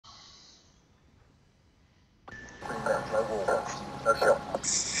No shot.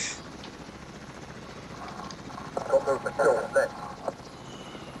 Got movement. Kill next.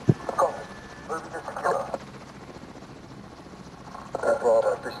 Got it. Moving to secure. Bravo,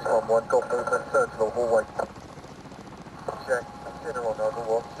 this is 1-1. Got movement. Sentinel hallway. Check. Dinner on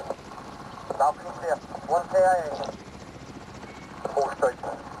Overwatch. Balcony clear. 1 KIA. All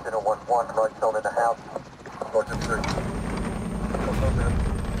station. Dinner 1-1. Lights on in the house. Roger 3. Got movement.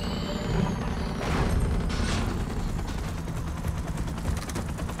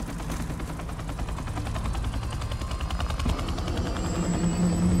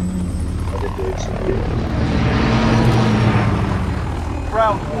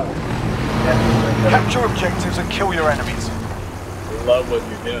 Ground war. Capture objectives and kill your enemies. Love what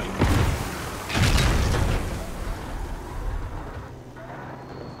you're doing.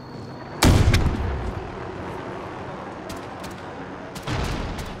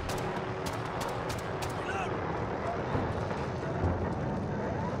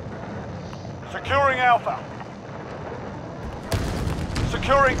 Securing Alpha.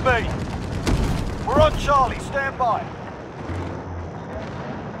 Securing B. We're on Charlie, stand by.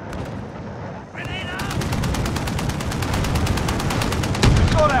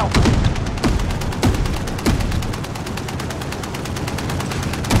 We've got Alpha.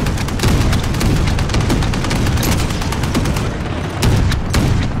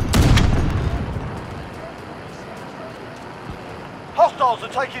 Hostiles are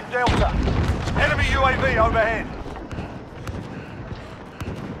taking Delta. Enemy UAV overhead.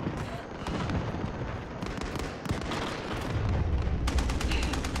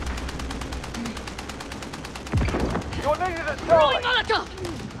 You're needed at Charlie.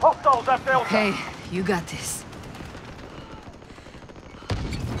 Hostiles have Delta. Hey, you got this.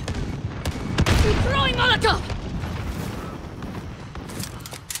 Throwing Molotov!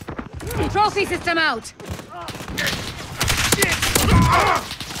 Trophy system out!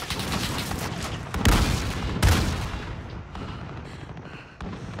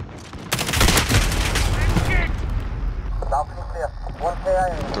 Balcony clear. 1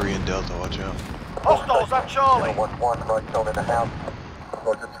 KIA. 3 in Delta, watch out. Hostiles have Charlie. 1-1, lights on in the house.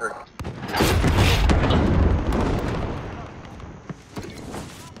 Roger 3.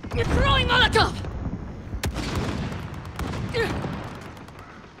 You're throwing Molotov!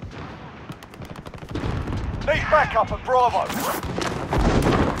 Need backup at Bravo.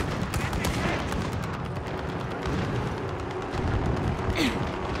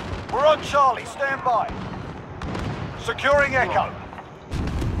 We're on Charlie, stand by. Securing Echo.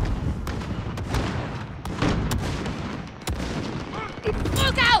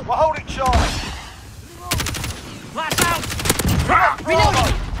 Look out! We're holding Charlie. Flash out! Bravo.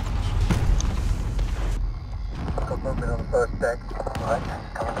 Got movement on the first deck. Right,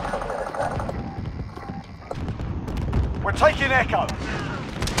 coming to the other deck. We're taking Echo.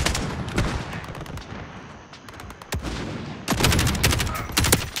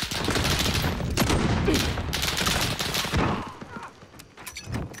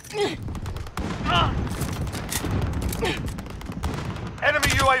 Enemy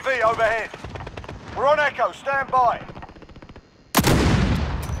UAV overhead. We're on Echo, stand by.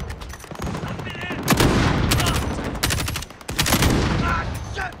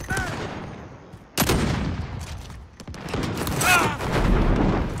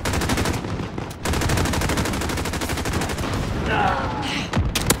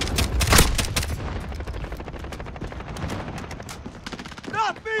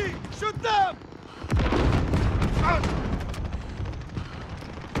 Not me! Shoot them!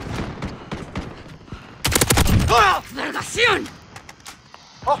 ¡Vergación!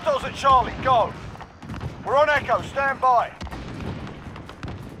 Hostiles at Charlie, go! We're on Echo, stand by.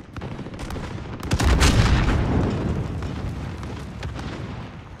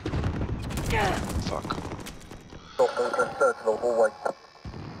 Fuck. Got movement, Sentinel hallway.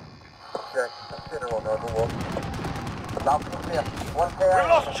 Check. Dinner on Overwatch. Balcony clear. 1 KIA. We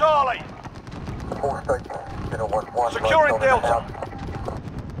lost Charlie! All station. Dinner 1-1. Securing lights on in the Delta. house.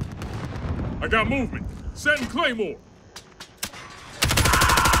 I got movement. Setting Claymore.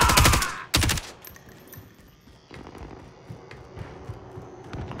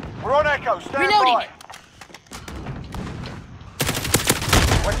 We're on Echo, stand Reloading. by.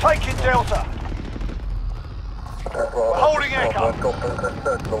 We're taking Delta. We're holding Echo. Got movement,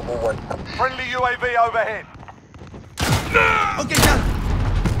 Sentinel hallway. Friendly UAV overhead. Okay, done.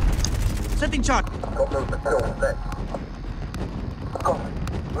 Setting charge. Got movement, kill next. Got it.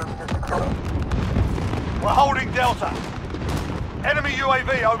 Moving to secure. We're holding Delta. Enemy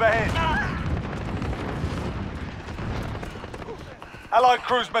UAV overhead. Allied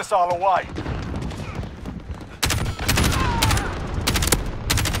cruise missile away.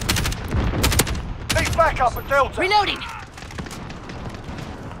 backup at Delta. Reloading!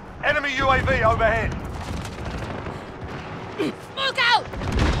 Enemy UAV overhead. Smoke out!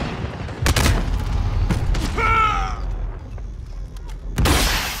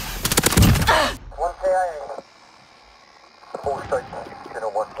 One KIA. All stations,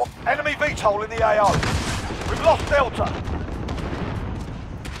 1-1. Enemy VTOL in the AO. We've lost Delta.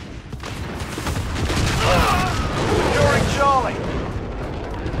 Securing Charlie.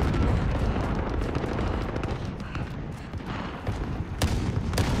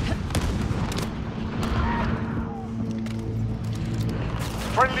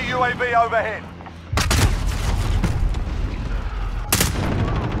 Friendly UAV overhead.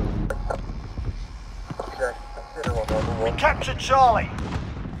 Check, consider on Overwatch. Captured Charlie.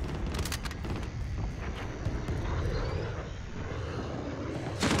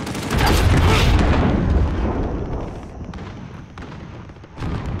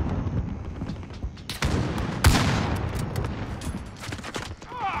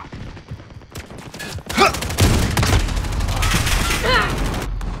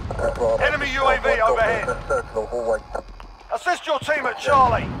 Enemy UAV overhead. Assist your team at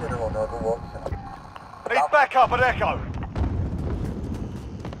Charlie. Consider on Overwatch. Need backup at Echo.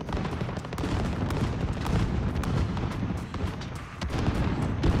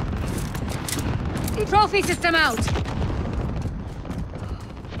 Trophy system out!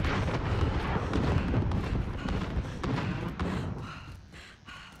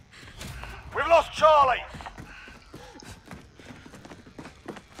 We've lost Charlie.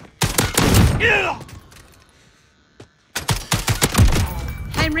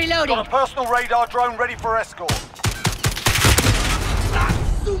 I'm reloading. Got a personal radar drone ready for escort.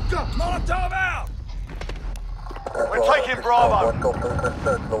 Molotov out! We're taking Bravo. One got movement,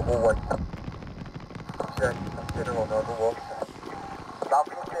 search the hallway. Check, consider on Overwatch.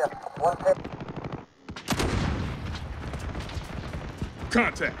 Balcony clear. One hit.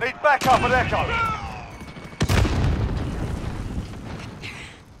 Contact. Need backup at Echo.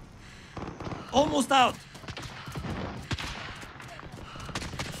 Almost out.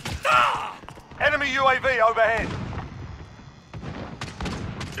 Enemy UAV overhead.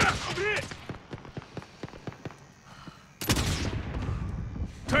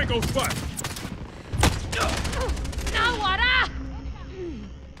 Tango spot. Nawara!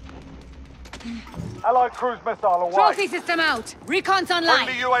 Allied cruise missile away. Trophy system out! Recon's online!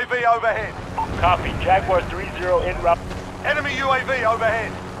 Friendly UAV overhead. Copy. Jaguar 3-0 en route. Enemy UAV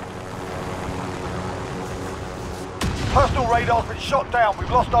overhead. Personal radar's been shot down.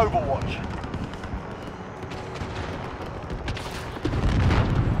 We've lost Overwatch.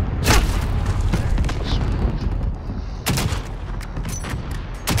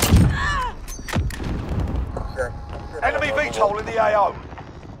 Check, consider Enemy on Overwatch. VTOL in the AO.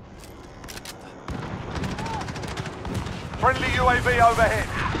 Friendly UAV overhead.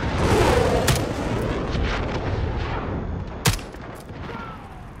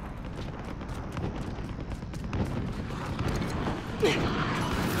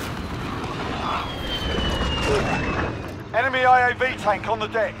 Enemy IAV tank on the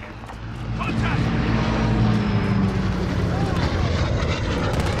deck.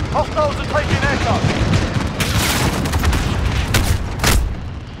 Hostiles are taking Echo.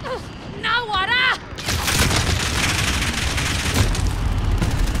 Nawara!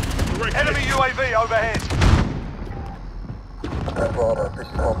 Enemy UAV overhead. Bravo, this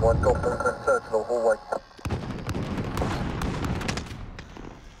is on one got movement, search the hallway.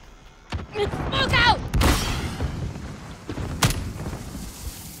 Smoke out!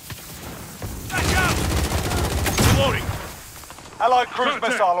 Reloading. Allied cruise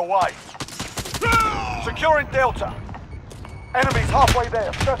Contact. missile away. Securing Delta. Enemies halfway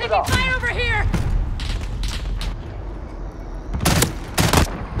there. Step it Taking up. fire over here!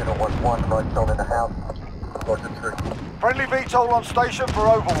 1-1, right zone in the house. Roger 3. Friendly VTOL on station for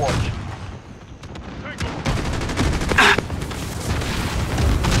Overwatch.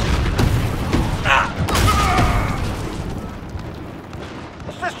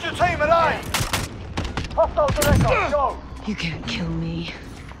 Assist your team at A. Hostiles at Echo. Go. You can't kill me.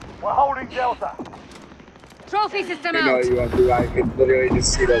 We're holding Delta. Trophy system You know out! what you want to do? I could literally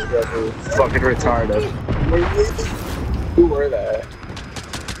just see those guys were fucking retarded. Who were they?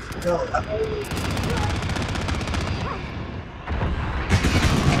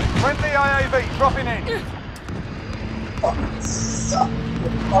 Friendly IAV dropping in. Oh,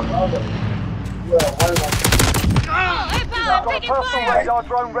 hey pal, I'm Got a taking personal fire! radar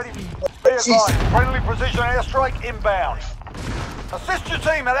drone ready. Be advised. Friendly precision airstrike inbound. Assist your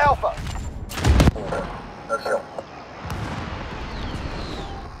team at Alpha. No shot.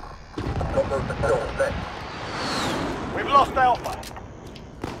 Got movement still set. We've lost Alpha.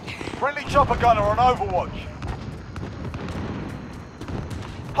 Friendly chopper gunner on Overwatch.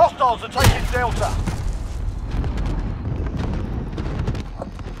 Hostiles are taking Delta.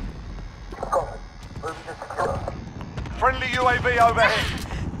 Copy. Moving to secure. Friendly UAV overhead.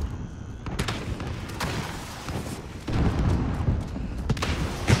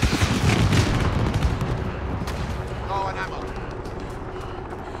 Low on ammo.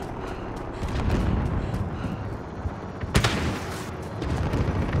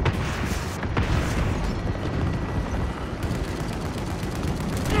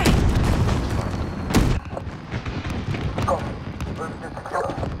 Copy. Moving to secure.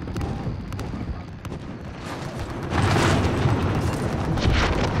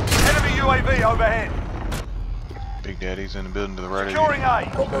 Enemy UAV overhead. Big Daddy's in the building to the right of you. Securing A.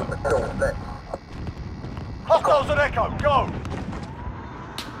 Movement still set. Hostiles at Echo, go!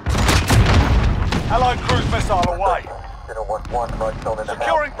 Allied cruise missile away. 011, right on in the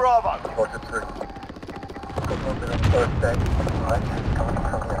Securing Bravo. house. Roger 3. Got movement on first deck. Right, coming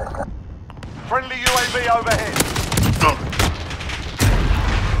from the other side. Friendly UAV overhead.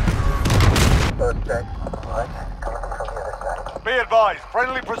 First deck. Right, coming from the other side. Be advised,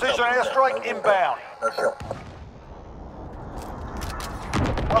 friendly precision airstrike inbound. No shot.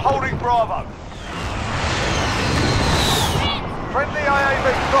 We're holding Bravo. Friendly IAV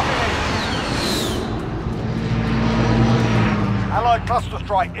dropping in. Allied cluster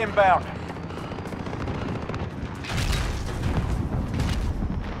strike inbound.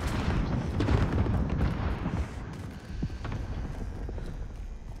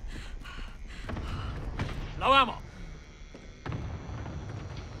 Low ammo.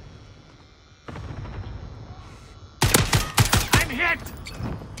 I'm hit.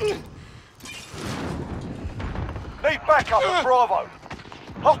 Need backup at Bravo.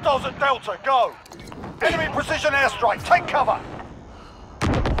 Hostiles at Delta, go. Enemy precision airstrike, take cover.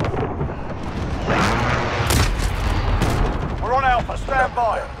 We're on Alpha, stand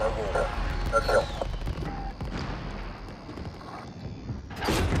by. No water. No shot.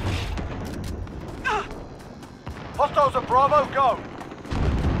 Hostiles at Bravo, go.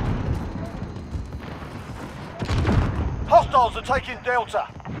 Hostiles are taking Delta.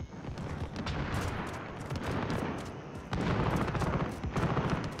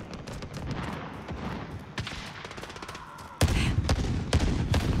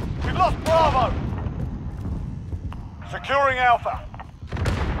 We've lost Bravo. Securing Alpha.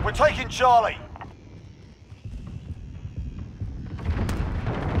 We're taking Charlie.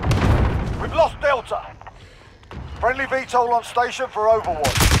 We've lost Delta. Friendly VTOL on station for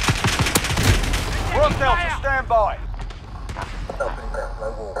Overwatch. We're on Delta, stand by. Opening left,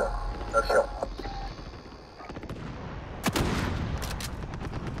 no water. No shot.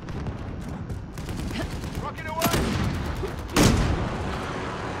 Rocket away.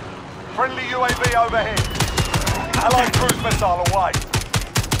 Friendly UAV overhead. Allied cruise missile away.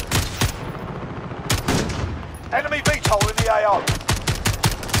 Enemy VTOL in the AO.